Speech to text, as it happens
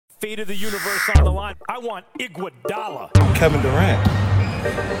Fate of the universe on the line. I want Iguodala. Kevin Durant.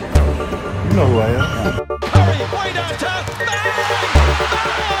 You know who I am. Curry, way downtown. Bang!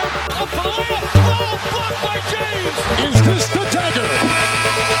 Up for the layup. Oh, blocked by James. Is this the dagger?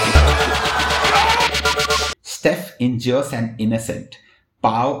 Steph injures an innocent.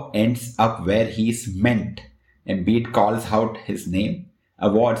 Pau ends up where he's meant. Embiid calls out his name.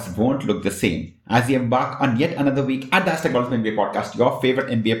 Awards won't look the same as we embark on yet another week at the #NBA podcast, your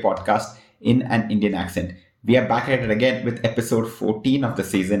favorite NBA podcast in an Indian accent. We are back at it again with episode 14 of the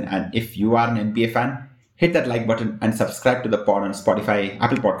season. And if you are an NBA fan, hit that like button and subscribe to the pod on Spotify,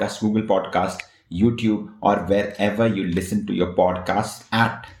 Apple Podcasts, Google Podcasts, YouTube, or wherever you listen to your podcast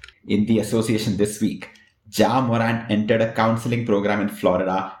at. In the association this week, Ja Morant entered a counseling program in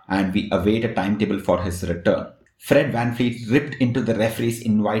Florida and we await a timetable for his return. Fred VanVleet ripped into the referees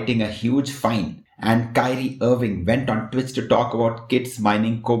inviting a huge fine, and Kyrie Irving went on Twitch to talk about kids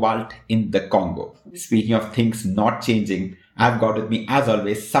mining cobalt in the Congo. Speaking of things not changing, I've got with me as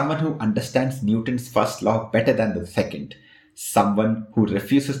always someone who understands Newton's first law better than the second, someone who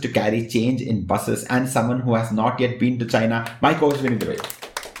refuses to carry change in buses, and someone who has not yet been to China. My co-host Vineet and Ashwin.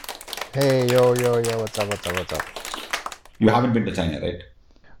 Hey, yo, what's up? You haven't been to China, right?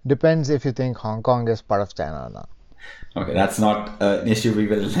 Depends if you think Hong Kong is part of China or not. Okay, that's not an issue we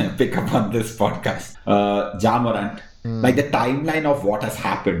will pick up on this podcast. Ja Morant, like the timeline of what has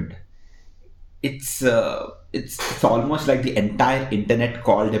happened, it's almost like the entire internet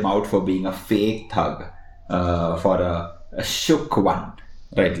called him out for being a fake thug, for a shook one,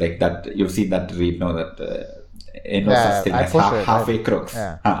 right? Like that, you've seen that reel, no? That no such thing as halfway crooks.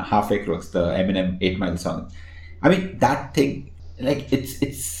 Yeah. Halfway crooks, the Eminem 8 Mile song. I mean, that thing, like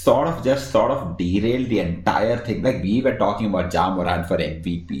it's sort of derailed the entire thing. Like we were talking about Ja Morant for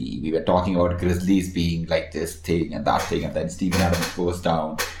MVP, we were talking about Grizzlies being like this thing and that thing, and then Steven Adams goes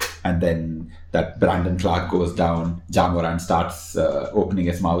down, and then that Brandon Clark goes down. Ja Morant starts opening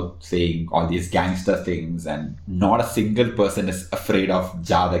his mouth saying all these gangster things, and not a single person is afraid of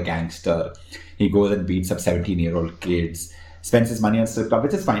Ja the gangster. He goes and beats up 17-year-old kids, spends his money on strip club,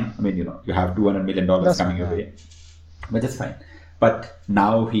 which is fine. I mean, you have $200 million coming your way, which is fine. But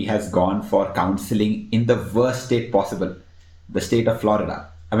now he has gone for counseling in the worst state possible, the state of Florida.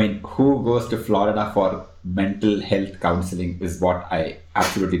 I mean, who goes to Florida for mental health counseling is what I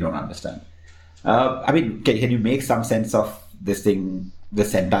absolutely don't understand. I mean, can you make some sense of this thing,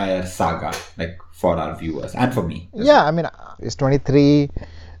 this entire saga, like for our viewers and for me? Yeah, I mean, he's 23.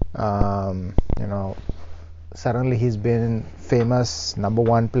 Suddenly he's been famous, number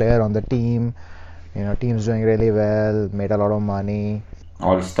one player on the team. Team's doing really well, made a lot of money.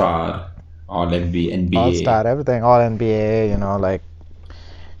 All-star, All-NBA. All-star, everything, All-NBA,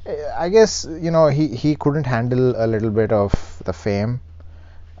 I guess, he couldn't handle a little bit of the fame.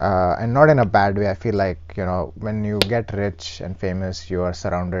 And not in a bad way. I feel like, when you get rich and famous, you are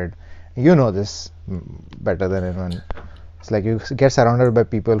surrounded. You know this better than anyone. It's like you get surrounded by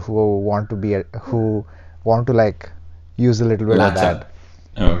people who want to use a little bit of that.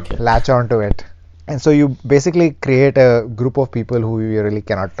 Okay. Latch onto it. And so you basically create a group of people who you really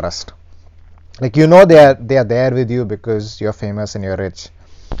cannot trust. Like, they are there with you because you're famous and you're rich,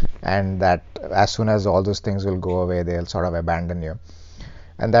 and that as soon as all those things will go away, they'll sort of abandon you.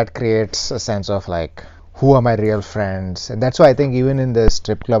 And that creates a sense of like, who are my real friends? And that's why I think even in the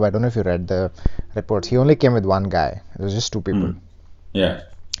strip club, I don't know if you read the reports, he only came with one guy. It was just two people. Yeah.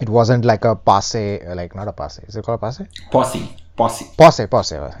 It wasn't like a posse, like not a posse. Is it called a posse?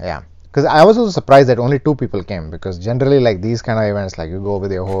 Posse, yeah. Because I was also surprised that only two people came, because generally like these kind of events, like you go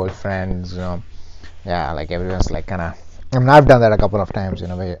with your whole friends, yeah, like everyone's like kind of. I mean, I've done that a couple of times,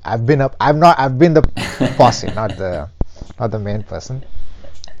 where I've been the posse, not the main person.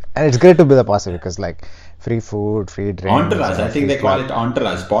 And it's great to be the posse because like free food, free drinks. Entourage, I think they call it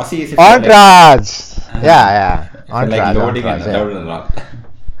entourage. Posse is entourage. Yeah. Entourage. Like loading entourage, and loading.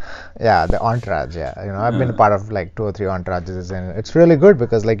 Yeah, the entourage. Yeah, I've been a part of like 2 or 3 entourages, and it's really good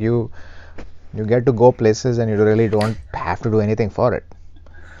because like you get to go places and you really don't have to do anything for it.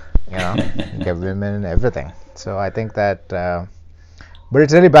 You get women and everything. So I think that, but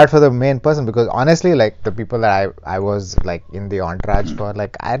it's really bad for the main person, because honestly, like the people that I was like in the entourage for,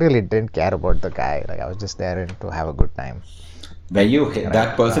 like I really didn't care about the guy. Like I was just there to have a good time. Were you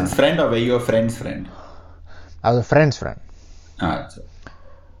that person's friend, or were you a friend's friend? I was a friend's friend.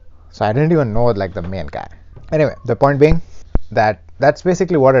 So I didn't even know like the main guy. Anyway, the point being that that's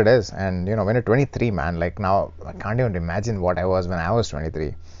basically what it is. And when you're 23, man, like now I can't even imagine what I was when I was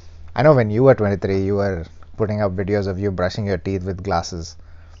 23. I know when you were 23, you were putting up videos of you brushing your teeth with glasses.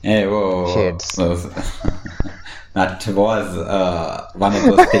 Hey, whoa. Shades. That was one of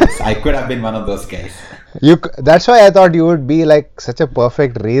those things. I could have been one of those guys. That's why I thought you would be like such a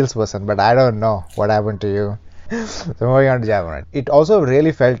perfect reels person, but I don't know what happened to you. So moving on to Jamoran. It also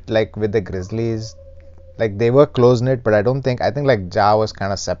really felt like with the Grizzlies, like they were close knit, but I think like Ja was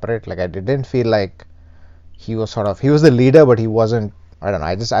kind of separate. Like I didn't feel like he was the leader, but he wasn't. I don't know.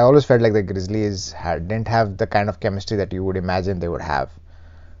 I always felt like the Grizzlies didn't have the kind of chemistry that you would imagine they would have.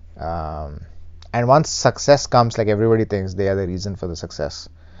 And once success comes, like everybody thinks they are the reason for the success.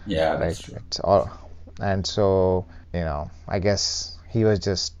 Yeah, Right. that's true. It's all, and so I guess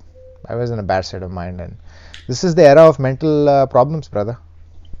I was in a bad state of mind, and this is the era of mental problems, brother.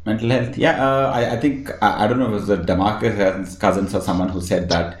 Mental health. Yeah, I think, I don't know if it was the DeMarcus Cousins or someone who said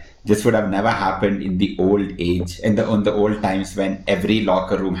that this would have never happened in the old age, in the old times when every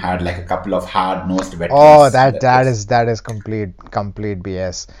locker room had like a couple of hard-nosed veterans. Oh, that is complete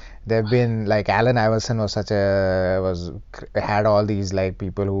BS. There've been like Allen Iverson had all these like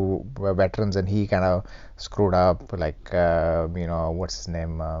people who were veterans, and he kind of screwed up. Like what's his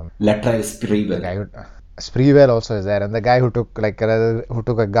name? Latrell The Sprewell. guy who Sprewell also is there, and the guy who took a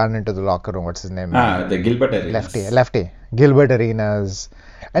gun into the locker room. What's his name? The Gilbert Arenas. Lefty. Gilbert Arenas,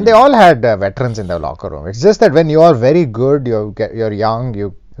 and they all had veterans in the locker room. It's just that when you are very good, you're young,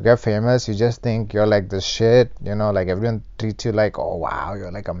 you get famous, you just think you're like this shit. Like everyone treats you like, oh wow,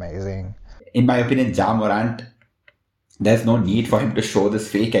 you're like amazing. In my opinion, Ja Morant, there's no need for him to show this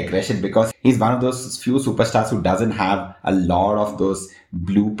fake aggression because he's one of those few superstars who doesn't have a lot of those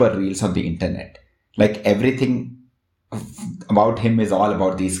blooper reels on the internet. Like everything about him is all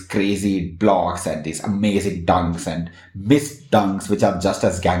about these crazy blocks and these amazing dunks and missed dunks, which are just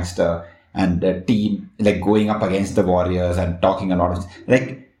as gangster, and the team like going up against the Warriors and talking a lot of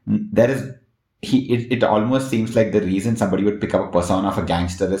like there is. It almost seems like the reason somebody would pick up a persona of a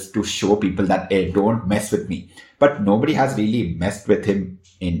gangster is to show people that, hey, don't mess with me. But nobody has really messed with him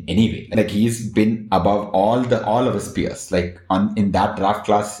in any way. Like he's been above all of his peers. Like in that draft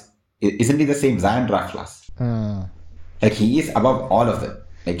class, isn't he the same Zion draft class? Like he is above all of them.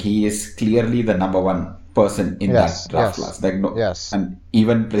 Like he is clearly the number one person in that draft class. Like and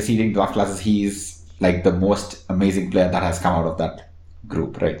even preceding draft classes, he is like the most amazing player that has come out of that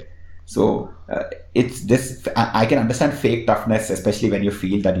group, right? So it's this. I can understand fake toughness, especially when you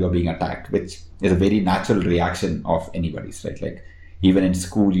feel that you're being attacked, which is a very natural reaction of anybody's, right? Like even in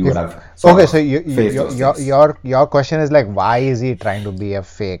school, you would have. So your question is like, why is he trying to be a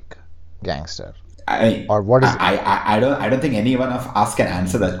fake gangster? I mean, or what is? I don't think any one of us can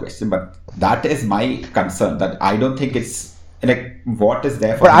answer that question, but that is my concern. That I don't think it's like what is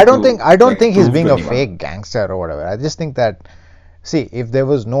there for. But I don't think he's being a fake gangster or whatever. I just think that. See, if there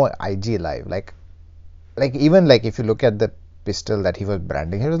was no IG live, like even like if you look at the pistol that he was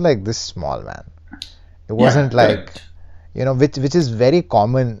branding, he was like this small, man. It wasn't like, which is very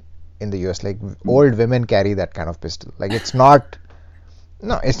common in the US. Like old women carry that kind of pistol. Like it's not,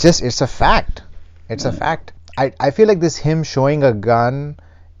 no, it's a fact. It's a fact. I feel like him showing a gun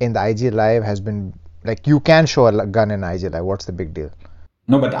in the IG live has been like, you can show a gun in IG live. What's the big deal?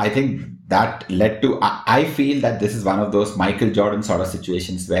 No, but I think that led to, I feel that this is one of those Michael Jordan sort of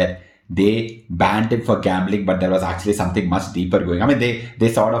situations where they banned him for gambling, but there was actually something much deeper going. I mean,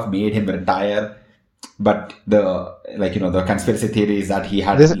 they sort of made him retire, but the conspiracy theory is that he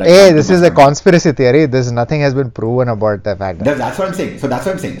had. This is a conspiracy theory. Nothing has been proven about the fact. That's what I'm saying. So that's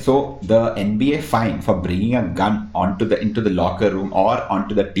what I'm saying. So the NBA fine for bringing a gun into the locker room or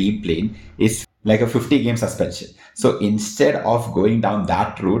onto the team plane is like a 50-game suspension. So instead of going down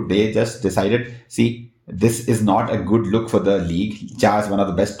that route, they just decided, see, this is not a good look for the league. Ja is one of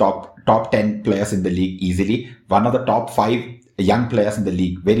the best top 10 players in the league easily. One of the top 5 young players in the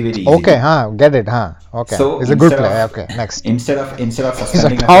league. Very, very easy. Okay, get it, Okay. So he's a good player. Okay, next. Instead of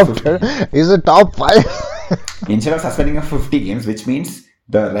suspending he's a top 5. Instead of suspending a 50 games, which means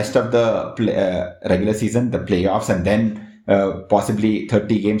the rest of the regular season, the playoffs, and then possibly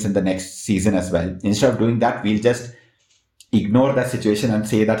 30 games in the next season as well. Instead of doing that, we'll just ignore that situation and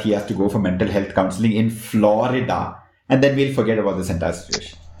say that he has to go for mental health counseling in Florida, and then we'll forget about this entire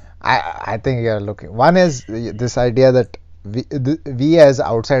situation. I think you're looking. One is this idea that we as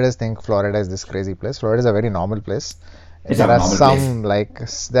outsiders think Florida is this crazy place. Florida is a very normal place. There are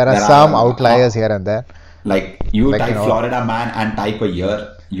some outliers here and there. Like you type Florida man and type a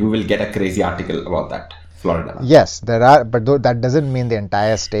year, you will get a crazy article about that. Florida. Yes, there are, but that doesn't mean the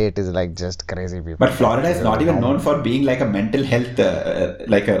entire state is like just crazy people. But Florida is not even known for being like a mental health,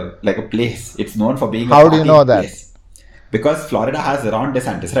 like a place. It's known for being. How do you know that? Place. Because Florida has Ron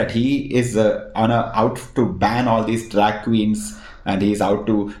DeSantis, right? He is out to ban all these drag queens, and he's out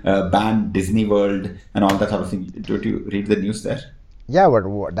to ban Disney World and all that sort of thing. Did you read the news there? Yeah,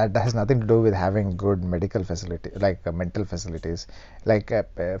 but that has nothing to do with having good medical facility, like mental facilities. Like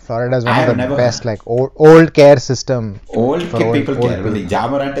Florida is one of the best, like old care system. Old people care. Really, Ja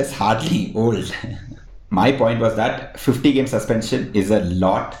Morant is hardly old. My point was that 50 game suspension is a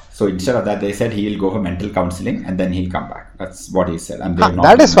lot. So instead of that, they said he'll go for mental counseling and then he'll come back. That's what he said. And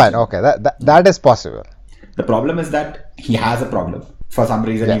that is fine. Okay, that is possible. The problem is that he has a problem. For some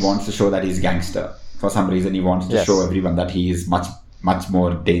reason, he wants to show that he's gangster. For some reason, he wants to show everyone that he is much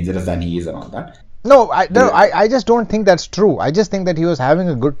more dangerous than he is and all that. No, I just don't think that's true. I just think that he was having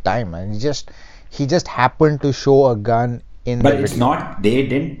a good time and he just happened to show a gun in but the it's video. not, they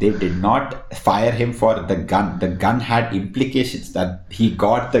did not fire him for the gun. The gun had implications that he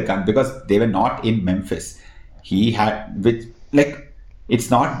got the gun because they were not in Memphis. He had, it's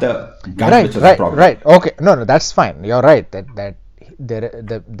not the gun which was the problem. Right. Okay. No, that's fine. You're right. That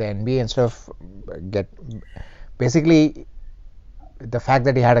the NBA instead of basically the fact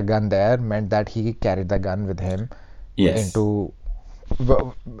that he had a gun there meant that he carried the gun with him into.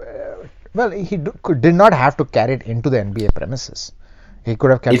 Well, he did not have to carry it into the NBA premises. He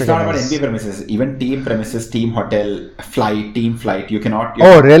could have kept it. It's not about NBA premises. Even team premises, team hotel, team flight. You cannot.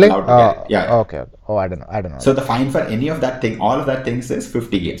 Oh, really? Yeah. Okay. Oh, I don't know. So the fine for any of that thing, all of that things is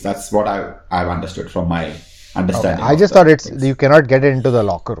 50 games. That's what I've understood from my understanding. Okay. I just thought you cannot get it into the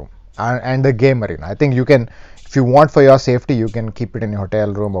locker room and the game arena. I think you can, if you want for your safety, you can keep it in your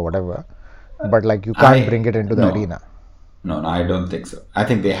hotel room or whatever. But you can't bring it into the arena. No, I don't think so. I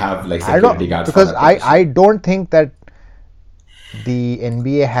think they have security guards. Because I don't think that the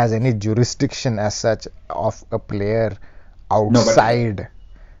NBA has any jurisdiction as such of a player outside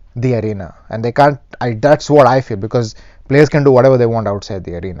the arena, and they can't. That's what I feel, because players can do whatever they want outside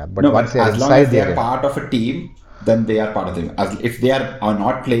the arena. But once they're as long inside as they the are arena, part of a team, then they are part of the team. If they are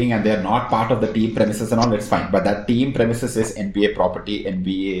not playing and they are not part of the team premises and all, it's fine. But that team premises is NBA property.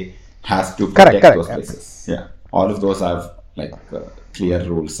 NBA has to protect those places. Yeah, all of those have clear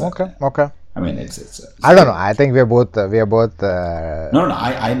rules. Okay. I mean, it's I don't know. I think we are both. No.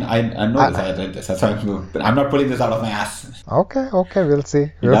 I know this. That's why I'm not pulling this out of my ass. Okay. We'll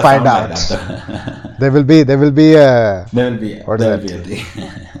see. We'll find out. There will be a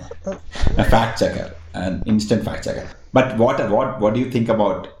fact checker, an instant fact checker. But what do you think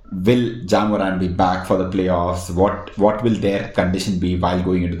about, will Ja Morant be back for the playoffs? What will their condition be while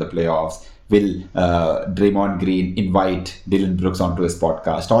going into the playoffs? Will Draymond Green invite Dylan Brooks onto his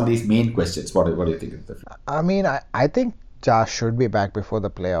podcast? All these main questions. What do you think of that? I mean, I think Ja should be back before the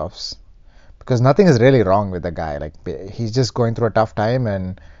playoffs, because nothing is really wrong with the guy. He's just going through a tough time,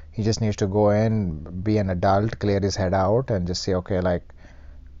 and he just needs to go in, be an adult, clear his head out, and just say, okay,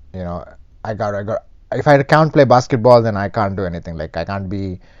 I got. If I can't play basketball, then I can't do anything. I can't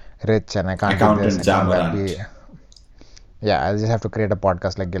be rich, and I can't do this. Yeah, I just have to create a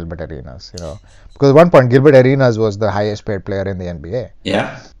podcast like Gilbert Arenas, Because at one point, Gilbert Arenas was the highest paid player in the NBA.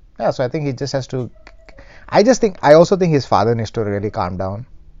 Yeah. Yeah, so I think he just has to. I also think his father needs to really calm down.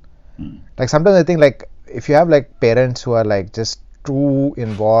 Sometimes I think if you have parents who are just too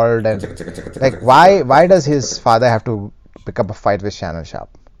involved, and why does his father have to pick up a fight with Shannon Sharp?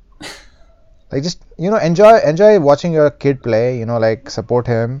 Enjoy watching your kid play, support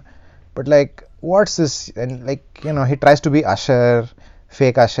him, but what's this? And he tries to be Usher,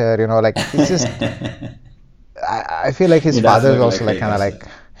 fake Usher, it's just. I feel like his father is also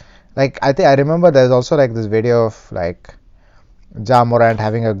I remember there's also this video of Ja Morant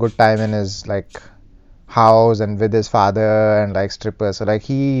having a good time in his house and with his father and strippers. So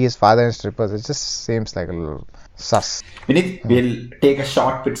his father and strippers, it just seems a little sus. Vineet, we'll take a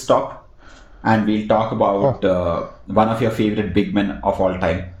short pit stop and we'll talk about one of your favorite big men of all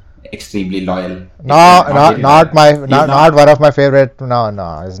time. Extremely loyal. Not one of my favorite.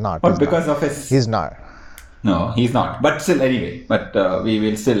 No, he's not. But because of his... He's not. No, he's not. But still, anyway. But we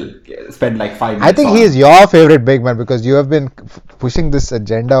will still spend 5 minutes. I think he is your favorite big man, because you have been pushing this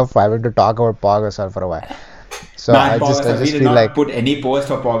agenda of having to talk about Pau Gasol for a while. So I just we did not put any post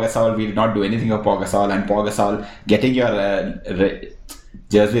for Pau Gasol. We did not do anything for Pau Gasol. And Pau Gasol getting your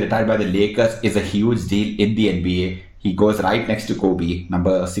jersey retired by the Lakers is a huge deal in the NBA. He goes right next to Kobe,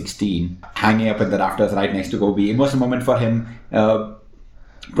 number 16, hanging up in the rafters right next to Kobe. Emotional moment for him.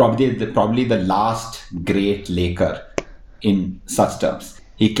 Probably the last great Laker in such terms.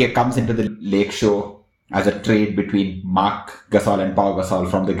 He comes into the Lake Show as a trade between Marc Gasol and Pau Gasol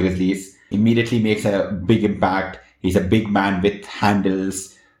from the Grizzlies. Immediately makes a big impact. He's a big man with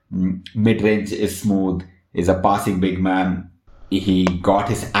handles. Mid-range is smooth. He's a passing big man. he got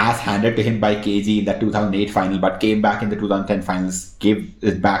his ass handed to him by KG in the 2008 final, but came back in the 2010 finals, gave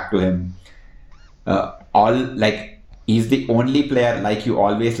it back to him. He's the only player, like you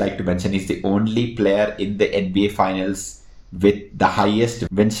always like to mention, he's the only player in the NBA finals with the highest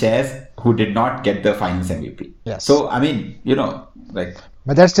win shares who did not get the finals MVP. Yes. So, I mean,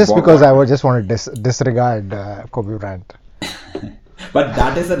 But that's just because I would just want to disregard Kobe Bryant. But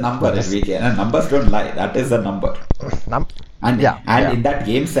that is a number, and numbers don't lie. That is a number. In that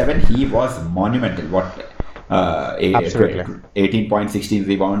game 7, he was monumental. Absolutely. 18 points, 16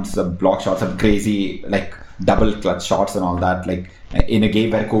 rebounds, some block shots, some crazy double clutch shots and all that. In a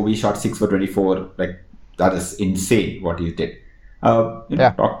game where Kobe shot 6 for 24, that is insane what he did.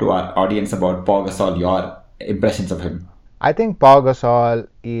 Talk to our audience about Pau Gasol, your impressions of him. I think Pau Gasol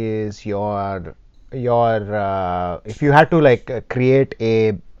is your if you had to create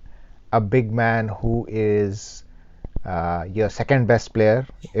a big man who is your second best player,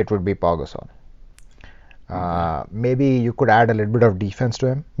 it would be Pau Gasol. Maybe you could add a little bit of defense to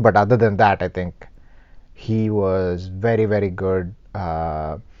him, but other than that, I think he was very, very good.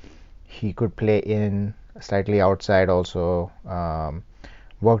 He could play in, slightly outside also.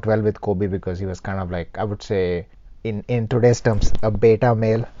 Worked well with Kobe because he was kind of I would say in today's terms, a beta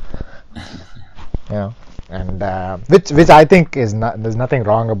male. And which I think there's nothing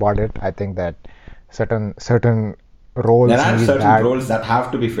wrong about it. I think that certain roles. There are certain roles that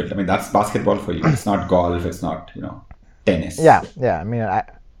have to be filled. I mean, that's basketball for you. It's not golf. It's not tennis. Yeah. I mean,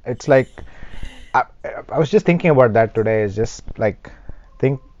 it's I was just thinking about that today. It's just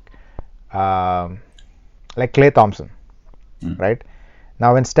think Klay Thompson, right?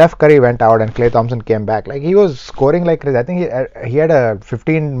 Now, when Steph Curry went out and Klay Thompson came back, he was scoring like crazy. I think he had a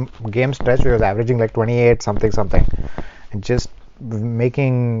 15-game stretch where he was averaging 28 something, and just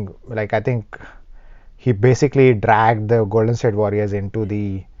making I think he basically dragged the Golden State Warriors into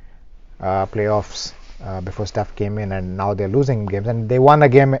the playoffs before Steph came in, and now they're losing games. And they won a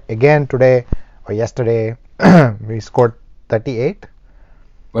game again today or yesterday. We scored 38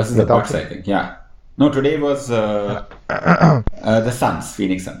 versus the Bucks, I think. Yeah. No, today was the Suns,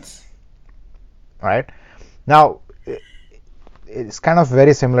 Phoenix Suns. Right. Now, it's kind of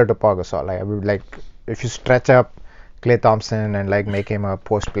very similar to Pau Gasol. I would if you stretch up Klay Thompson and make him a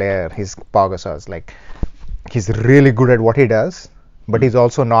post player, he's Pau Gasol's he's really good at what he does, but he's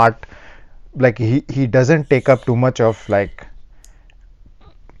also not he doesn't take up too much of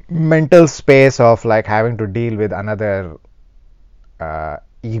mental space of having to deal with another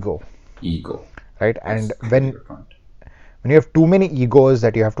ego. Right. And when you have too many egos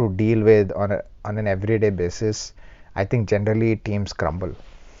that you have to deal with on an everyday basis, I think generally teams crumble.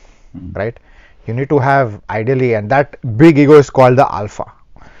 Right. You need to have ideally, and that big ego is called the alpha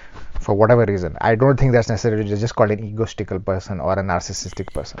for whatever reason. I don't think that's necessarily just called an egotistical person or a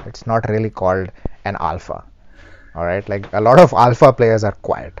narcissistic person. It's not really called an alpha. All right. A lot of alpha players are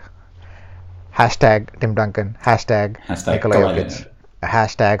quiet. Hashtag Tim Duncan. Hashtag Nikola Jokic.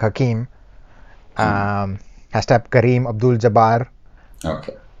 Hashtag Hakeem. Hashtag Kareem Abdul-Jabbar.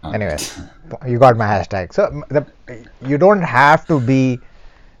 Okay. Anyways, you got my hashtag. So you don't have to be,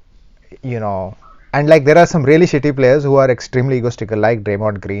 and there are some really shitty players who are extremely egotistical, like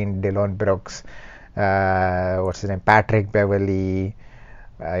Draymond Green, Dillon Brooks, what's his name, Patrick Beverley,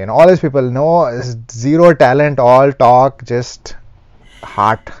 all these people. No, zero talent, all talk, just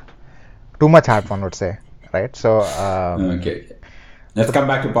heart, too much heart, one would say, right? So okay. Let's come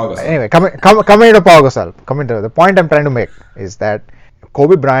back to Pau Gasol. Anyway, coming to Pau Gasol. The point I'm trying to make is that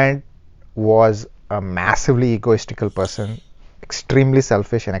Kobe Bryant was a massively egoistical person, extremely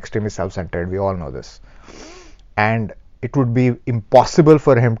selfish and extremely self-centered. We all know this. And it would be impossible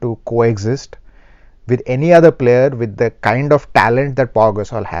for him to coexist with any other player with the kind of talent that Pau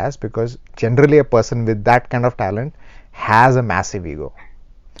Gasol has, because generally a person with that kind of talent has a massive ego.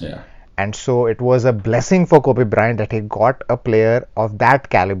 Yeah. And so it was a blessing for Kobe Bryant that he got a player of that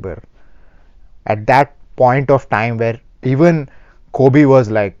caliber at that point of time where even Kobe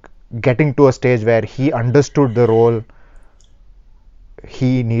was getting to a stage where he understood the role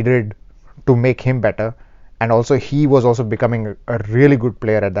he needed to make him better, and also he was also becoming a really good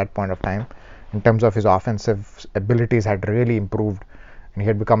player at that point of time in terms of his offensive abilities had really improved, and he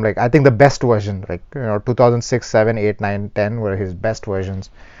had become I think the best version 2006, 7, 8, 9, 10 were his best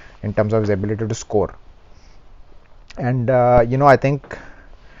versions in terms of his ability to score. And I think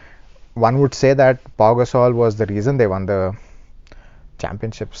one would say that Pau Gasol was the reason they won the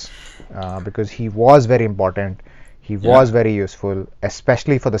championships, because he was very important. He was very useful,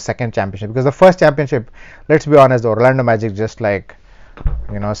 especially for the second championship, because the first championship, let's be honest, the Orlando Magic just said,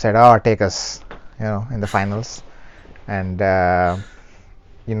 take us, in the finals. And the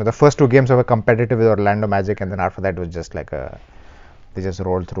first two games were competitive with Orlando Magic, and then after that it was just like they just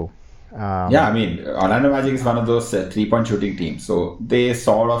rolled through. Yeah, I mean, Orlando Magic is one of those three-point shooting teams, so they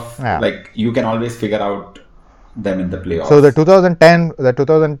sort of like you can always figure out them in the playoffs. So the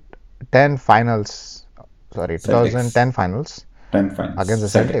 2010 finals, sorry, Celtics. 2010 finals against the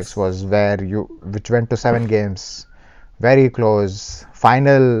Celtics was which went to 7 games, very close.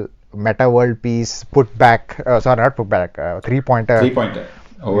 Final meta world peace, three-pointer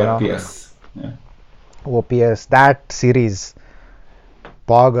over PS. Yeah. OPS. That series,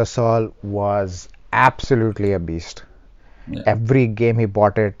 Pau Gasol was absolutely a beast. Yeah. Every game he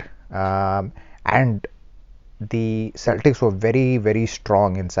bought it, and the Celtics were very, very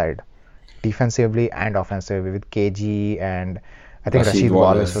strong inside, defensively and offensively, with KG and I think Rasheed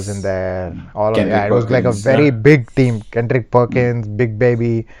Wallace was in there. It was like a very big team. Kendrick Perkins, Big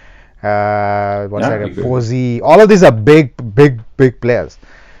Baby, Posey. All of these are big players.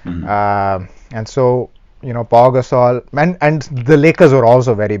 And so, Pau Gasol and the Lakers were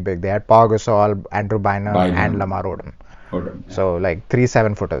also very big. They had Pau Gasol, Andrew Bynum, and Lamar Odom. So like 3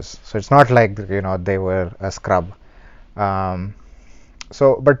 7-footers. So it's not like they were a scrub.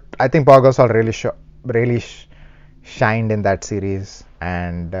 But I think Pau Gasol really shined in that series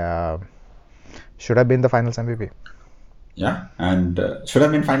and should have been the Finals MVP. Yeah, and should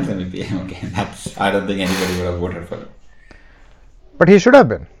have been Finals MVP. Okay, I don't think anybody would have voted for it. But he should have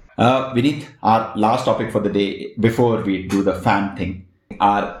been. Vineet, our last topic for the day before we do the fan thing,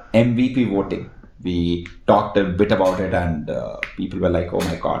 our MVP voting. We talked a bit about it, and people were like, "Oh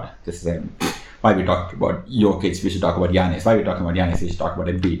my God, this is MVP. Why we talk about Jokic? We should talk about Giannis. Why we talking about Giannis? We should talk about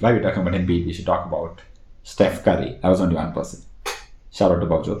Embiid. Why we talking about Embiid? We should talk about Steph Curry." I was only one person. Shout out to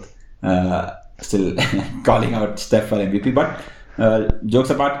Bavjot. Still calling out Steph for MVP, but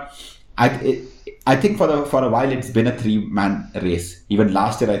jokes apart, I think for a while it's been a 3-man race. Even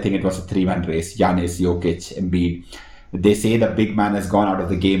last year, I think it was a 3-man race. Giannis, Jokic, Embiid. They say the big man has gone out of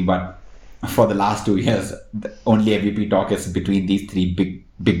the game, but for the last 2 years, the only MVP talk is between these 3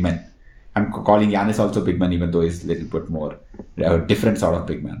 big men. I'm calling Giannis also big man, even though he's a little bit more different sort of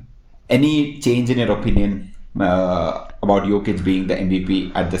big man. Any change in your opinion about Jokic being the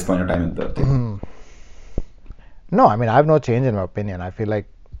MVP at this point of time in the thing? No, I mean, I have no change in my opinion. I feel like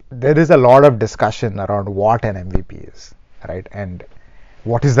there is a lot of discussion around what an MVP is, right? And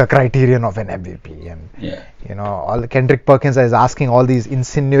what is the criterion of an MVP? And all Kendrick Perkins is asking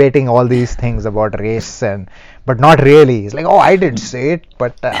insinuating all these things about race, but not really. He's like, "Oh, I didn't say it,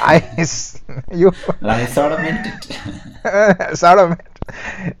 but I sort of meant it." Sort of meant.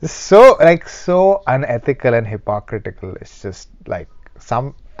 So unethical and hypocritical. It's just like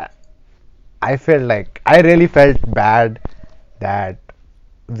I really felt bad that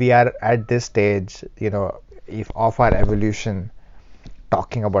we are at this stage, of our evolution,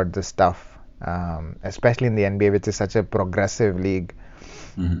 talking about this stuff, especially in the NBA, which is such a progressive league,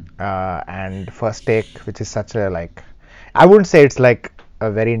 and First Take, which is such a I wouldn't say it's like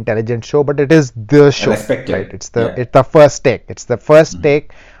a very intelligent show, but it is the show, right? It's the First Take. It's the first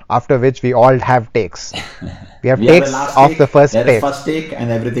take after which we all have takes. We have takes of the first take. There is first take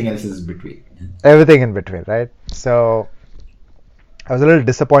and everything else is between. Everything in between, right? So I was a little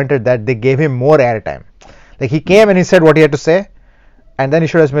disappointed that they gave him more airtime. Like he came and he said what he had to say, and then he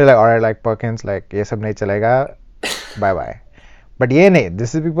should have been like, "All right, like Perkins, like ye sab nahi chalega, bye bye." But ye nahi,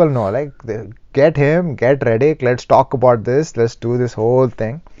 this is people know, like get him, get ready, let's talk about this, let's do this whole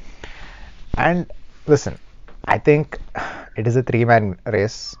thing. And listen, I think it is a 3-man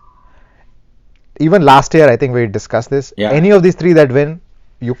race. Even last year, I think we discussed this. Yeah. Any of these 3 that win,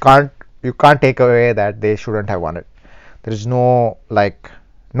 you can't take away that they shouldn't have won it. There is no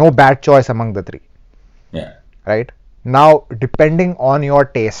bad choice among the 3. Yeah. Right? Now, depending on your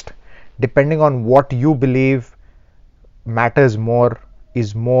taste, depending on what you believe matters more,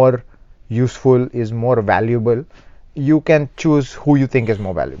 is more useful, is more valuable, you can choose who you think is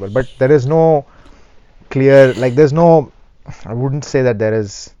more valuable. But there is no clear, I wouldn't say that there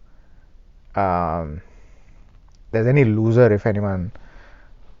is there's any loser if anyone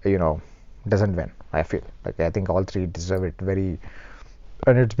doesn't win. I feel I think all 3 deserve it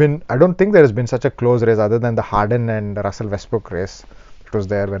and I don't think there has been such a close race other than the Harden and Russell Westbrook race. It was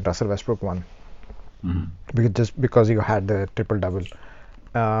there when Russell Westbrook won, because he had the triple-double.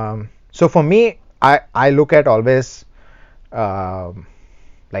 So for me, I look at always I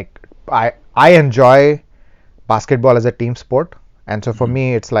enjoy basketball as a team sport, and so for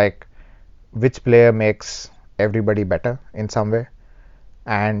me it's like which player makes everybody better in some way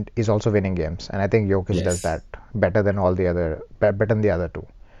and is also winning games, and I think Jokic does that better than the other 2,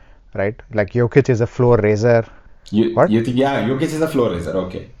 right? Like Jokic is a floor raiser, You What? you think Jokic is a floor raiser?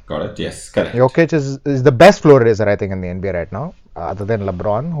 Okay, got it. Yes, correct. Jokic is the best floor raiser, I think, in the NBA right now, other than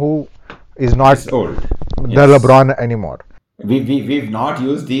LeBron, who is not It's old. the Yes. LeBron anymore. We've not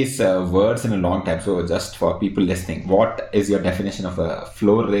used these words in a long time. So just for people listening, what is your definition of a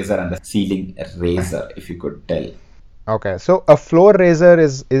floor raiser and a ceiling raiser, if you could tell? Okay, so a floor raiser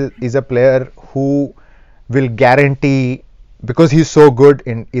is a player who will guarantee, because he's so good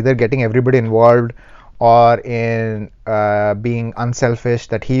in either getting everybody involved or in being unselfish,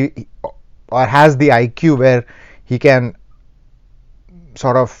 that he or has the IQ where he can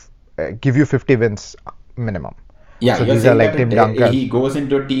sort of give you 50 wins minimum. Yeah, So you're these are saying like that Tim Duncan. he goes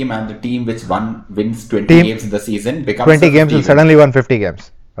into a team and the team which wins 20 Team- games in the season becomes 20 a games 50 will suddenly win 50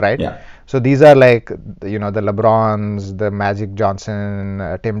 games, right? Yeah. So these are like, the LeBrons, the Magic Johnson,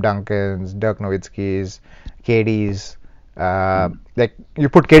 Tim Duncans, Dirk Nowitzki's, KD's. Like you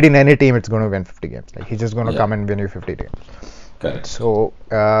put KD in any team, it's going to win 50 games. Like he's just going to Yeah. come and win you 50 games. Correct. So,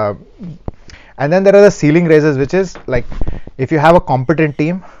 and then there are the ceiling raisers, which is like if you have a competent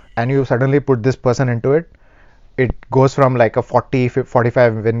team and you suddenly put this person into it, it goes from like a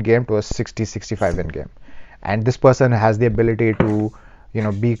 40-45 win game to a 60-65 win game. And this person has the ability to,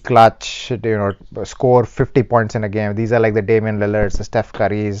 be clutch, score 50 points in a game. These are like the Damian Lillards, the Steph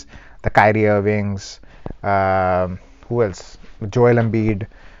Currys, the Kyrie Irvings, who else? Joel Embiid,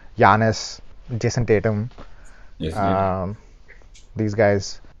 Giannis, Jason Tatum. Yes. These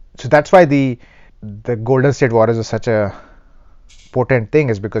guys. So that's why the Golden State Warriors was such a potent thing,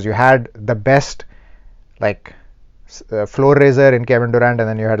 is because you had the best like floor raiser in Kevin Durant, and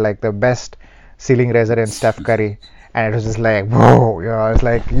then you had like the best ceiling raiser in Steph Curry, and it was just like whoa, it's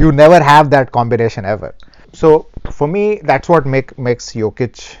like you never have that combination ever. So for me, that's what makes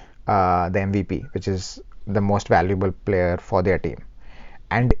Jokic the MVP, which is the most valuable player for their team.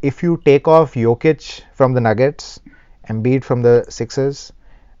 And if you take off Jokic from the Nuggets, Embiid from the Sixers,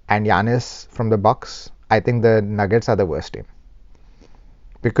 and Giannis from the Bucks, I think the Nuggets are the worst team.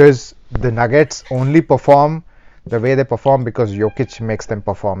 Because the Nuggets only perform the way they perform because Jokic makes them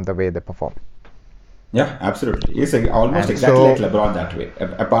perform the way they perform. Yeah, absolutely. He's almost And exactly so- like LeBron that way.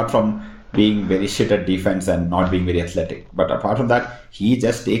 Apart from being very shit at defense and not being very athletic, but apart from that, he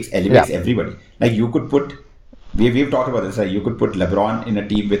just elevates Yeah. everybody. Like you could put, we've talked about this. Right? You could put LeBron in a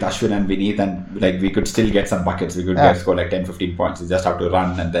team with Ashwin and Vineet, and like we could still get some buckets. We could Yeah. score like 10-15 points. You just have to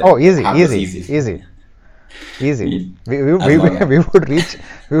run and then Oh, easy. have those easies. We As long would reach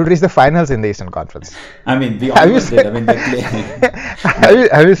the finals in the Eastern Conference. I mean, we Have you almost did. seen- I mean, they play.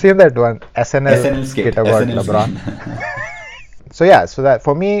 have you seen that one SNL SNL skit about SNL LeBron? skit. So yeah, so that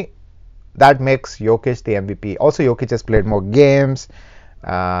for me, that makes Jokic the MVP. Also, Jokic has played more games.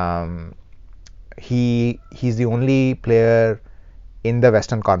 He's the only player in the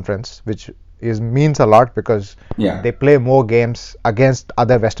Western Conference, which means a lot because Yeah. they play more games against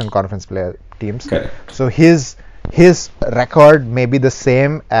other Western Conference teams. Correct. So his record may be the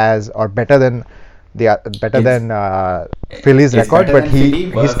same as or better than Philly's It's record, better but than Philly,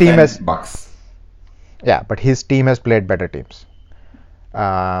 his worse team than has Bucks. but his team has played better teams.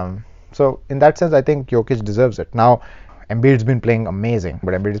 So in that sense, I think Jokic deserves it. Now, Embiid's been playing amazing,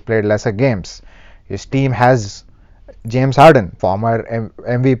 but Embiid's played lesser games. His team has James Harden, former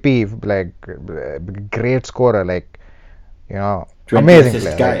MVP, like great scorer, like 20 amazing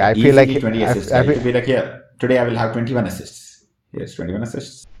assist player. guy. Like, I feel like 20 assists. I Guy. feel- To be like, yeah, today I will have 21 assists. Yes, 21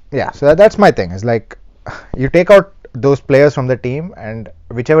 assists. yeah. So that's my thing. It's like you take out those players from the team, and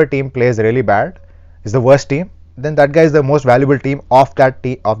whichever team plays really bad is the worst team. Then that guy is the most valuable team of that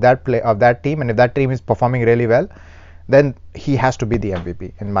team, and if that team is performing really well, then he has to be the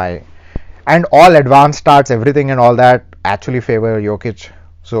MVP in my. And all advanced stats, everything and all that actually favor Jokic.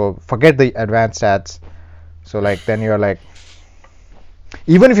 So forget the advanced stats. So like then you're like,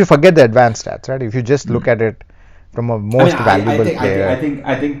 even if you forget the advanced stats, right? If you just look at it from a most valuable player.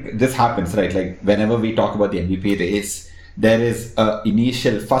 I think this happens, right? Like whenever we talk about the MVP race, there is a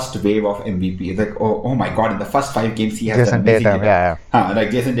initial first wave of MVP. It's like, oh my God, in the first 5 games he has Jason done amazing. Tatum, yeah.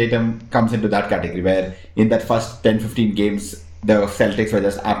 Like Jason Tatum comes into that category where in that first 10-15 games, the Celtics were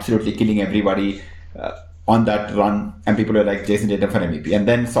just absolutely killing everybody on that run, and people were like Jason Tatum for MVP. And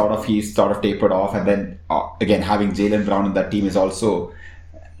then he's tapered off, and then again having Jaylen Brown in that team is also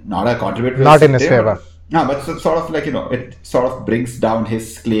not a contributor. Not in his favor. No, but it's sort of like, it sort of brings down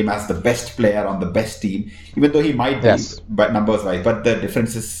his claim as the best player on the best team, even though he might be but numbers wise. But the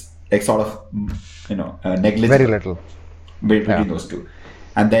difference is like sort of negligible. Very little. Between those two.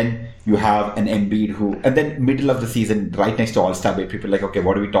 And then you have an Embiid and then middle of the season, right next to All-Star break, people are like, okay,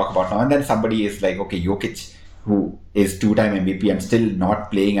 what do we talk about now? And then somebody is like, okay, Jokic, who is 2-time MVP and still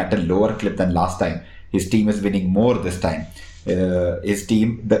not playing at a lower clip than last time, His team is winning more this time. His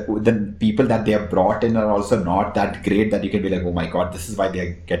team, the people that they have brought in are also not that great that you can be like, oh my god, this is why they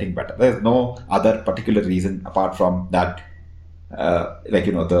are getting better. There's no other particular reason apart from that,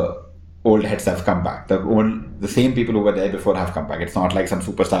 the old heads have come back. The same people who were there before have come back. It's not like some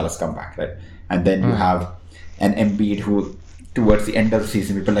superstar has come back, right? And then you have an Embiid who, towards the end of the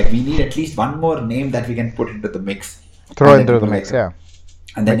season, people are like, we need at least one more name that we can put into the mix. Throw into the mix, yeah.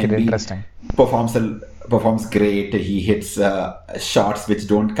 And then Make it Embiid interesting. performs great. He hits shots which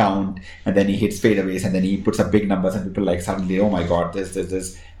don't count, and then he hits fadeaways, and then he puts up big numbers, and people like suddenly, oh my god,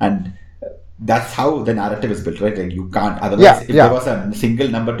 this, and that's how the narrative is built, right? Like you can't otherwise. If there was a single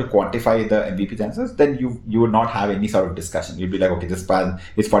number to quantify the MVP chances, then you would not have any sort of discussion. You'd be like, okay, this man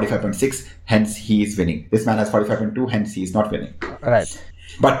is 45.6, hence he is winning. This man has 45.2, hence he is not winning. Right.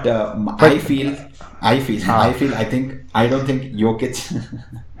 But I don't think Jokic.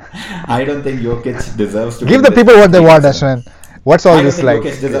 I don't think Jokic deserves to give the people what they want, Ashwin. What's all this like?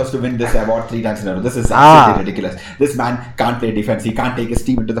 Jokic deserves to win this award 3 times in a row. This is absolutely ridiculous. This man can't play defense. He can't take his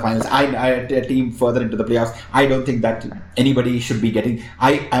team into the finals. A team further into the playoffs. I don't think that anybody should be getting.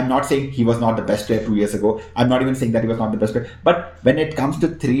 I'm not saying he was not the best player 2 years ago. I'm not even saying that he was not the best player. But when it comes to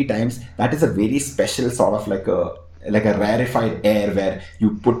 3 times, that is a very special sort of like a rarefied air where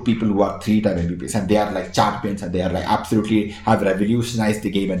you put people who are 3-time MVPs and they are like champions and they are like absolutely have revolutionized the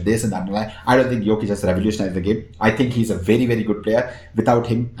game and this and that. I don't think Jokic has revolutionized the game. I think he's a very, very good player. Without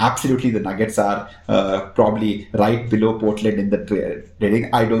him, absolutely the Nuggets are probably right below Portland in the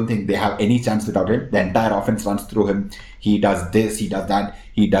rating. I don't think they have any chance without him. The entire offense runs through him. He does this, he does that.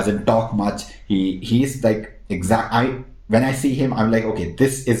 He doesn't talk much. He's like when I see him, I'm like, okay,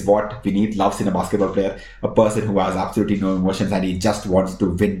 this is what Vineet loves in a basketball player. A person who has absolutely no emotions and he just wants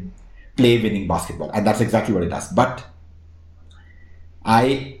to play winning basketball. And that's exactly what he does. But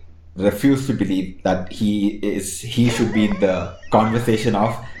I refuse to believe that he should be in the conversation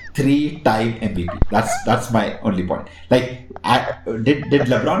of 3-time MVP. That's my only point. Like, did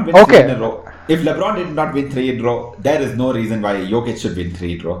LeBron win 3 in a row? If LeBron did not win 3 in a row, there is no reason why Jokic should win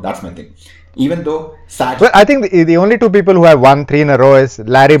 3 in a row. That's my thing. Even though well, I think the only 2 people who have won 3 in a row is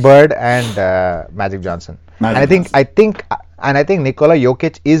Larry Bird and Magic Johnson. I think Nikola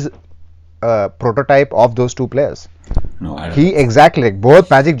Jokic is a prototype of those 2 players. No, I don't. He exactly, like both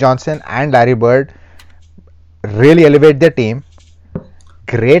Magic Johnson and Larry Bird really elevate their team.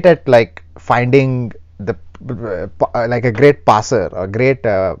 Great at like finding like a great passer, a great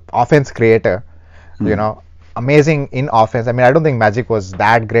offense creator. You know. Amazing in offense. I mean, I don't think Magic was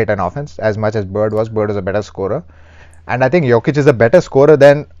that great in offense as much as Bird was. Bird was a better scorer. And I think Jokic is a better scorer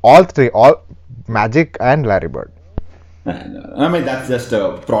than all Magic and Larry Bird. I mean, that's just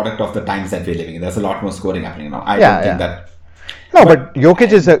a product of the times that we're living in. There's a lot more scoring happening now. I don't think that... No, but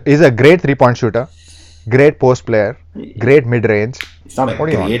Jokic is a great 3-point shooter, great post player, great mid-range. It's not a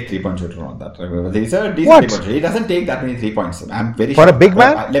great 3-point shooter on that. He's a decent 3-point shooter. He doesn't take that many 3 points. I'm very sure. For a big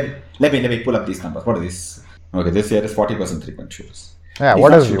man? Let me pull up these numbers. What are these? Okay, this year is 40% 3-point shooters. Yeah, what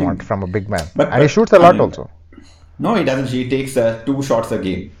does he want from a big man? And he shoots a lot also. No, he doesn't. He takes 2 shots a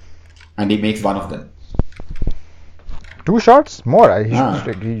game, and he makes 1 of them. 2 shots? More. He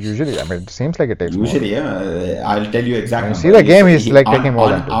usually, I mean, it seems like it takes usually, more. Yeah. I'll tell you exactly. You see the game, he's like taking more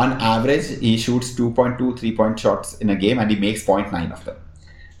than 2. On average, he shoots 2.2 3-point shots in a game, and he makes 0.9 of them.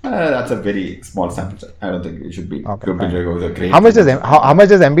 That's a very small sample set. I don't think it should be. Great. How much does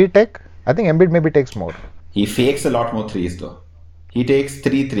Embiid take? I think Embiid maybe takes more. He fakes a lot more threes though. He takes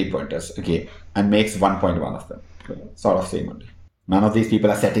 3 3-pointers a game and makes 1.1 of them. Sort of same only. None of these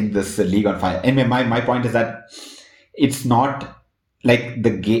people are setting this league on fire. And my point is that it's not like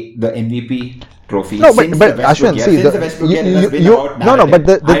the MVP trophy. No, but Ashwin, see, your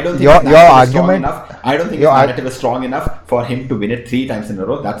argument. I don't think his narrative is strong enough for him to win it 3 times in a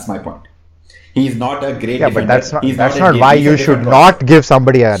row. That's my point. He's not a great defender. But that's not why you should not give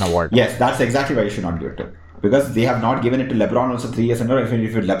somebody an award. Yes, that's exactly why you should not give it to him. Because they have not given it to LeBron also 3 years in a row. If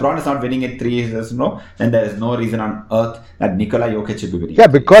LeBron is not winning it 3 years in a row, then there is no reason on earth that Nikola Jokic should be winning. Yeah,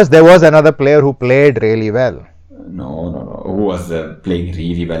 because there was another player who played really well. No. Who was playing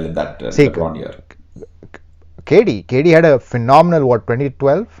really well in that LeBron year? KD had a phenomenal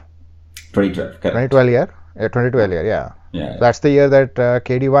 2012? 2012, correct. 2012 year? Yeah, 2012 year, yeah. Yeah. That's the year that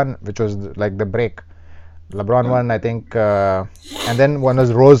KD won, which was like the break. LeBron won, I think, and then one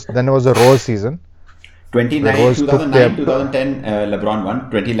was Rose. Then it was the Rose season. 2009, 2010, LeBron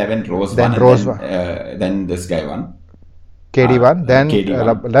won. 2011, Rose won. Then this guy won. KD won. Then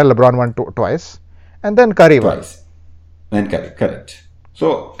LeBron won twice, and then Curry won. Then Curry, correct.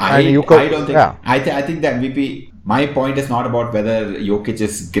 So I don't think. Yeah. I think the MVP my point is not about whether Jokic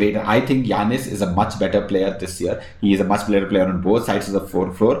is great. I think Giannis is a much better player this year. He is a much better player on both sides of the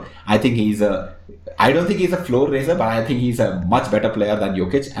floor. I don't think he's a floor raiser, but I think he's a much better player than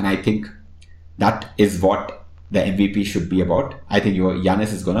Jokic, and I think that is what the MVP should be about. I think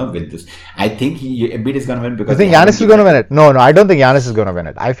Giannis is going to win this. I think Embiid is going to win because... You think Giannis is going to win it? No, I don't think Giannis is going to win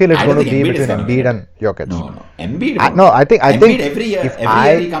it. I feel it's going to be between Embiid and Jokic. No. Embiid... I think Embiid every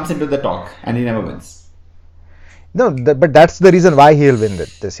year he comes into the talk and he never wins. No, but that's the reason why he'll win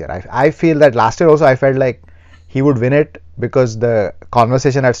it this year. I feel that last year also I felt like he would win it because the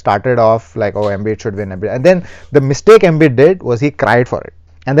conversation had started off like, oh, Embiid should win Embiid. And then the mistake Embiid did was he cried for it.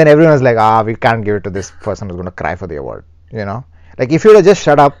 And then everyone was like, we can't give it to this person who's going to cry for the award. You know? Like, if he would have just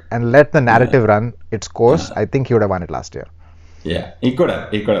shut up and let the narrative run its course, I think he would have won it last year. Yeah, he could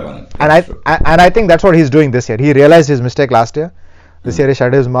have won it. And I think that's what he's doing this year. He realized his mistake last year. This year he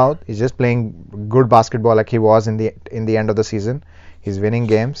shut his mouth. He's just playing good basketball like he was in the end of the season. He's winning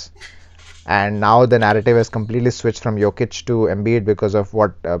games. And now the narrative has completely switched from Jokic to Embiid because of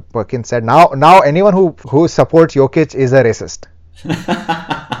what Perkins said. Now anyone who supports Jokic is a racist. You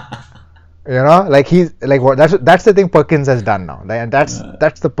know, like he's like what that's the thing Perkins has done now, and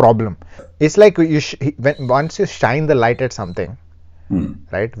that's the problem. It's like once you shine the light at something,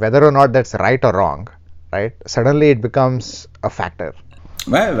 right, whether or not that's right or wrong, right, suddenly it becomes a factor.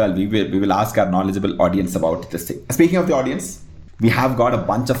 Well, we will ask our knowledgeable audience about this thing. Speaking of the audience, we have got a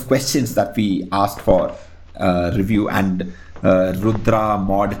bunch of questions that we asked for review, and Rudra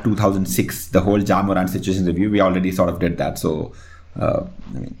Mod 2006, the whole Ja Morant situation review, we already sort of did that. So,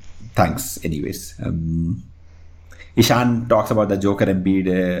 thanks anyways. Ishan talks about the Joker Embiid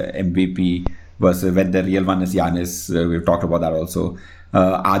MVP versus when the real one is Giannis. We've talked about that also.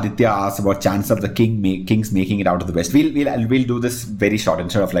 Aditya asks about chance of the Kings making it out of the West. We'll do this very short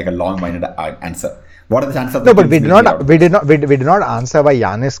instead of like a long-winded answer. What are the chances of the Kings making it out? We did not answer why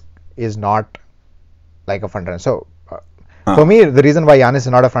Giannis is not like a front runner. So for me, the reason why Giannis is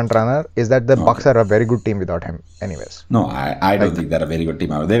not a front runner is that the Bucks are a very good team without him anyways. No, I don't think they're a very good team.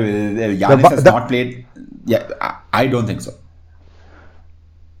 Giannis has not played. Yeah, I don't think so.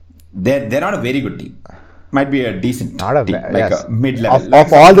 They're not a very good team. Might be a decent team, a mid-level.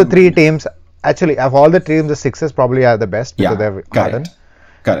 Of all the three teams, actually, of all the teams, the Sixers probably are the best because they're Harden.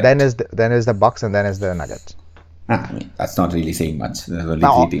 Correct. Then is the Bucks, and then is the Nuggets. I mean, that's not really saying much. There's only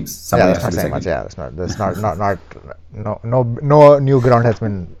three teams. That's not saying much. Yeah, that's not. No new ground has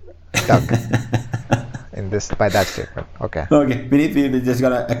been dug in this by that statement. Okay. Okay, we just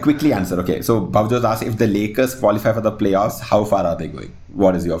gotta quickly answer. Okay, so Bhavjot asked if the Lakers qualify for the playoffs, how far are they going?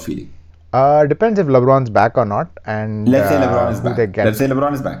 What is your feeling? Depends if LeBron's back or not, and let's say LeBron is back. Let's say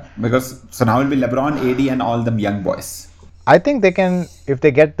LeBron is back because so now it will be LeBron, AD, and all them young boys. I think they can, if they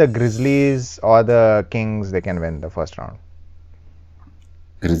get the Grizzlies or the Kings, they can win the first round.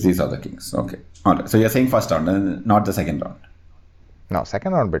 Grizzlies or the Kings, okay. Alright, so you're saying first round and not the second round? No,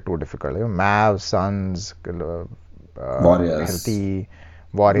 second round would be too difficult. Mavs, Suns, Warriors, healthy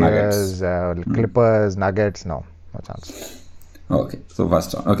Warriors, Clippers, Nuggets. No chance. Okay, so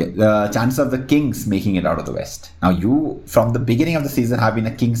first round. Okay, the chance of the Kings making it out of the West. Now you, from the beginning of the season, have been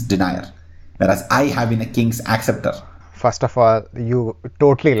a Kings denier, whereas I have been a Kings acceptor. First of all, you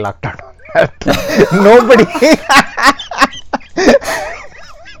totally lucked out on that. Nobody.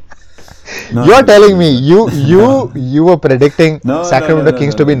 You're telling me you were predicting Sacramento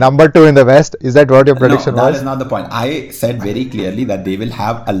Kings to be number 2 in the West. Is that what your prediction was? That is not the point. I said very clearly that they will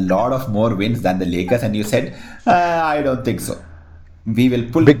have a lot of more wins than the Lakers, and you said I don't think so. We will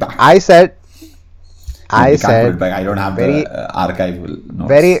pull it back. I said. I don't have the archival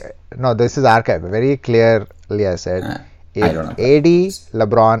notes. This is archive. Very clearly, I said. If AD,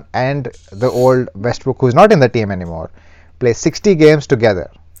 LeBron, and the old Westbrook, who's not in the team anymore, play 60 games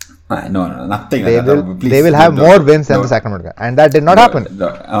together. No, nothing. They will have more wins than the Sacramento, and that did not happen.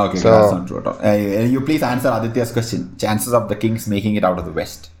 Okay, so, that's not true at all. You please answer Aditya's question. Chances of the Kings making it out of the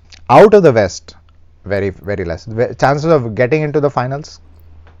West? Out of the West, very, very less. Chances of getting into the finals,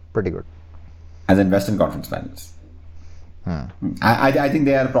 pretty good. As in Western Conference Finals. I think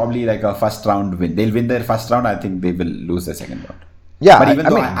they are probably like a first round win. They'll win their first round. I think they will lose the second round. Yeah, but even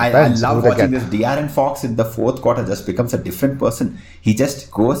I love watching this De'Aaron Fox in the fourth quarter just becomes a different person. He just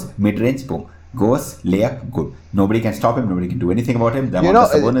goes mid-range, boom. Goes layup, good. Nobody can stop him. Nobody can do anything about him.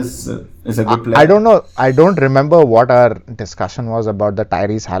 Sabonis is a good player. I don't know. I don't remember what our discussion was about the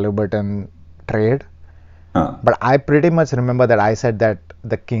Tyrese Halliburton trade. But I pretty much remember that I said that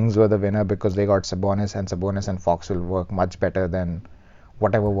the Kings were the winner because they got Sabonis and Fox will work much better than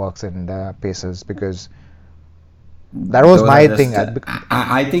whatever works in the Pacers because That was Those my are just, thing.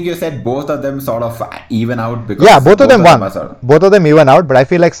 I think you said both of them sort of even out because Yeah, both of them won. are sort of- Both of them even out, but I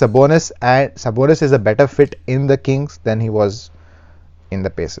feel like Sabonis is a better fit in the Kings than he was in the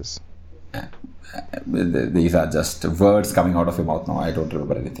Pacers. These are just words coming out of your mouth now. I don't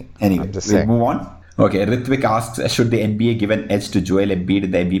remember anything. Anyway, I'm just we'll saying. move on. Okay, Ritvik asks, should the NBA give an edge to Joel Embiid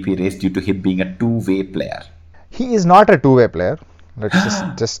in the MVP race due to him being a two-way player? He is not a two-way player.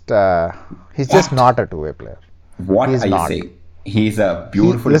 Let's he's just not a two-way player. What He's are you not. saying? He's a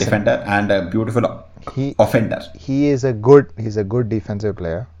beautiful listen. defender and a beautiful offender. He is a good defensive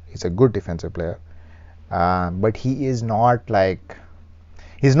player. He's a good defensive player. But he's not like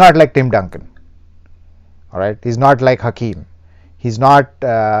Tim Duncan. All right, he's not like Hakeem. He's not.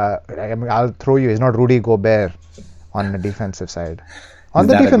 I'll throw you. He's not Rudy Gobert on the defensive side. On Is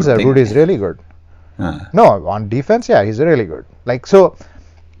the that a defense good side, thing? Rudy is really good. No, on defense, yeah, he's really good. Like, so,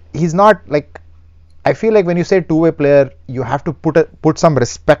 he's not like. I feel like when you say two-way player, you have to put some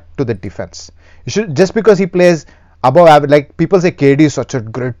respect to the defense. You should, just because he plays above average, like people say KD is such a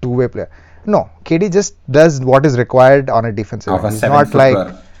great two-way player. No, KD just does what is required on a defensive end. He's not like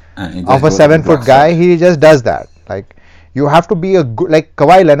of a 7-foot guy. He just does that. Like, you have to be a good, like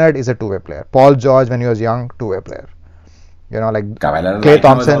Kawhi Leonard is a two-way player. Paul George when he was young, two-way player. You know, like Klay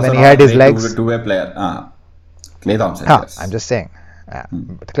Thompson when he had his legs. Two-way player. Klay Thompson. Yes. I'm just saying.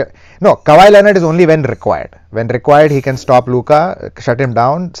 No, Kawhi Leonard is only when required. When required, he can stop Luka, shut him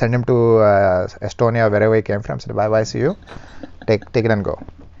down, send him to Estonia, wherever he came from. Say bye, see you. Take it and go.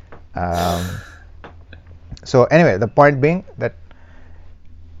 So anyway, the point being that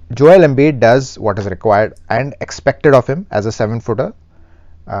Joel Embiid does what is required and expected of him as a 7-footer,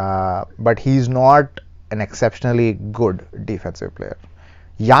 but he's not an exceptionally good defensive player.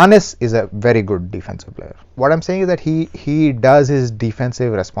 Giannis is a very good defensive player. What I'm saying is that he does his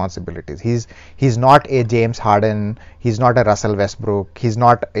defensive responsibilities. He's not a James Harden. He's not a Russell Westbrook. He's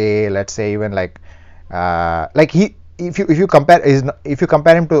not a, let's say, even like if you compare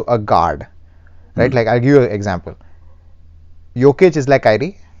him to a guard, right? Like, I'll give you an example. Jokic is like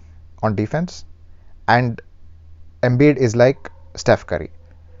Kyrie on defense, and Embiid is like Steph Curry.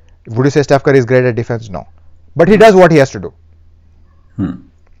 Would you say Steph Curry is great at defense? No, but he does what he has to do.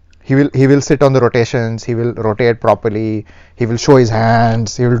 He will sit on the rotations. He will rotate properly. He will show his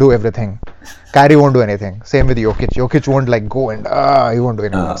hands. He will do everything. Kyrie won't do anything. Same with Jokic. Jokic won't like go and he won't do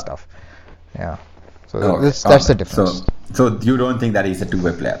any of that stuff. Yeah. So that's the difference. So you don't think that he's a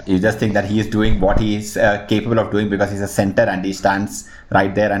two-way player? You just think that he is doing what he is capable of doing because he's a center and he stands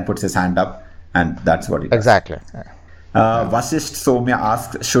right there and puts his hand up, and that's what he does. Exactly. Vasisht Somya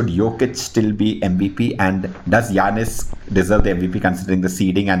asks, should Jokic still be MVP, and does Giannis deserve the MVP considering the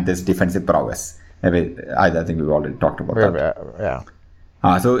seeding and this defensive prowess? I think we've already talked about that. Yeah.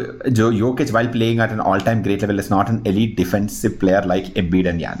 So Jokic, while playing at an all-time great level, is not an elite defensive player like Embiid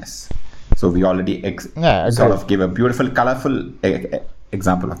and Giannis. So we already sort of give a beautiful, colorful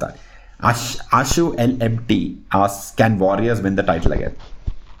example of that. Ashu LMT asks, can Warriors win the title again?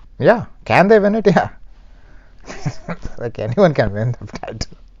 Yeah. Can they win it? Yeah. Like, anyone can win the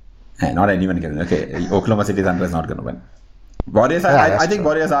title. Not anyone can win. Okay, Oklahoma City Thunder is not going to win. Warriors, I think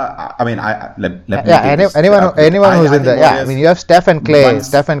Warriors are. I mean, anyone who's in the. Yeah, I mean, you have Steph and Clay.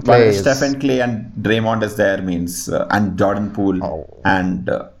 Steph and Clay and Draymond is there, means and Jordan Poole and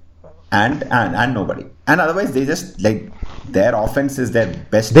nobody. And otherwise, they just like their offense is their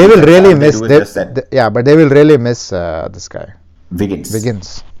best. They will really miss. But they will really miss this guy.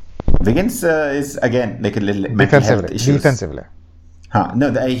 Wiggins is again like a little mental health issues. Defensively.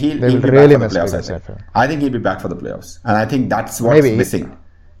 No, he'll be really back for the playoffs. I think he'll be back for the playoffs, and I think that's what's missing.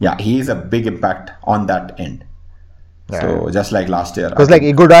 Yeah, he is a big impact on that end. Yeah. So just like last year, because like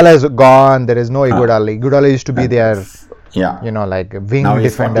Iguodala is gone, there is no Iguodala. Iguodala used to be their, like wing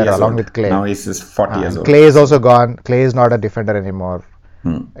defender along with Clay. Now he's just 40 years old. Clay is also gone. Clay is not a defender anymore.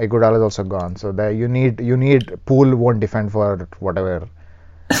 Iguodala is also gone. So you need Poole won't defend for whatever.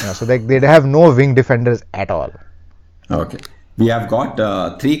 So they have no wing defenders at all. Okay. We have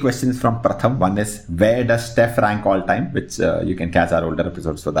got 3 questions from Pratham. One is, where does Steph rank all time? Which you can catch our older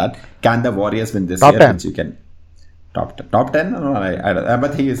episodes for that. Can the Warriors win this year? 10. Which you can top 10. No,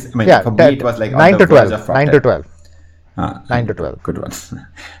 but he is. I mean, for me it was like 9 to 12. 9 to 12. 9 to 12. Good one.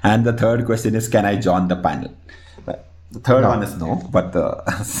 And the third question is, can I join the panel? The third one is no, but the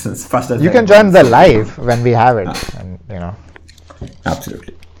first. You can join the live when we have it, and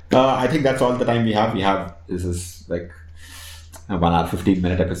Absolutely. I think that's all the time we have. This is like a 1 hour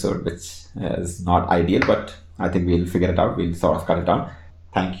 15-minute episode, which is not ideal, but I think we'll figure it out. We'll sort of cut it down.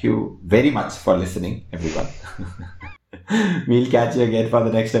 Thank you very much for listening, everyone. We'll catch you again for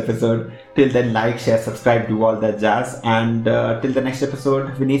the next episode. Till then, like, share, subscribe, do all that jazz. And till the next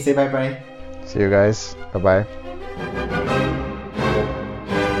episode, Vineet, say bye-bye. See you guys. Bye-bye.